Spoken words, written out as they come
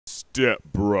Step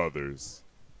Brothers.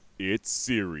 It's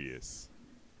serious.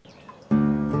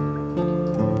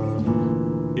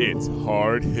 It's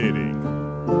hard hitting.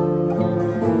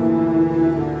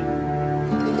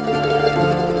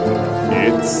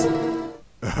 It's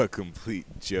a complete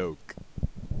joke.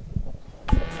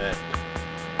 Hey.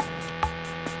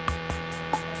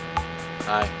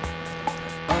 Hi.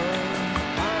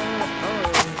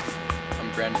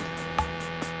 I'm Brennan.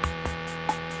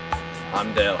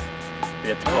 I'm Dale. You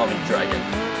have to call me Dragon.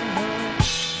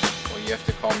 Well, you have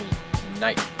to call me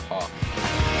Nighthawk.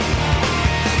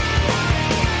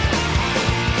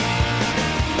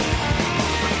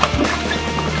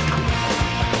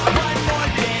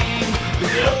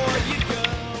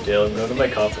 Dale, I'm going to my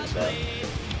conference now.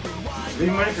 Do you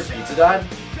need money for pizza, Dad?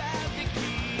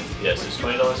 Yes, there's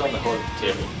 $20 on the whole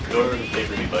table. Go over and pay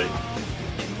for me, buddy.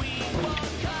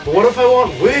 But what if I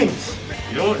want wings?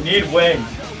 You don't need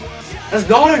wings. That's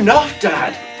not enough,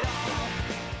 Dad!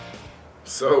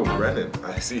 So, Brennan,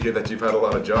 I see here that you've had a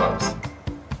lot of jobs.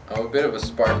 I'm a bit of a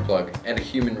spark plug and a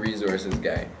human resources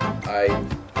guy.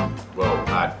 Well,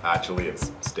 actually,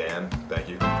 it's Stan. Thank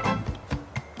you.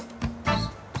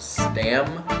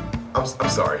 Stam? I'm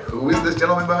sorry, who is this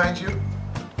gentleman behind you?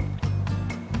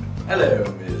 Hello,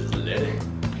 Ms. Liddy.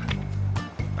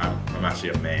 I'm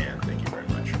actually a man, thank you very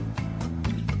much.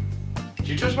 Did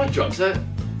you touch my drum set?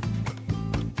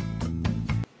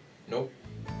 Nope.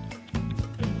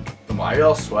 Then why are you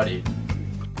all sweaty?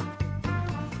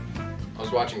 I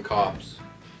was watching Cops.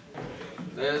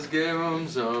 Let's give them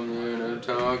something to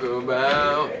talk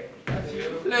about.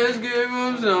 Let's give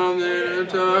them something to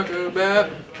talk about.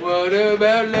 What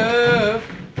about love?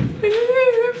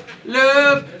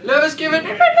 Love is given.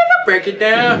 Break it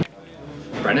down.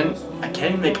 Brennan, I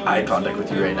can't even make eye contact with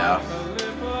you right now.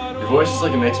 Your voice is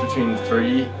like a mix between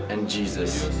Fergie and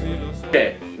Jesus.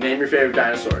 Okay, name your favorite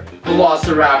dinosaur.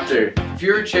 Velociraptor. If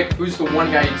you're a chick, who's the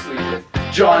one guy you'd sleep with?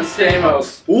 John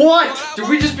Stamos. What? Did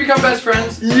we just become best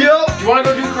friends? Yup. Do you want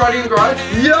to go do karate in the garage?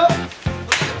 Yup.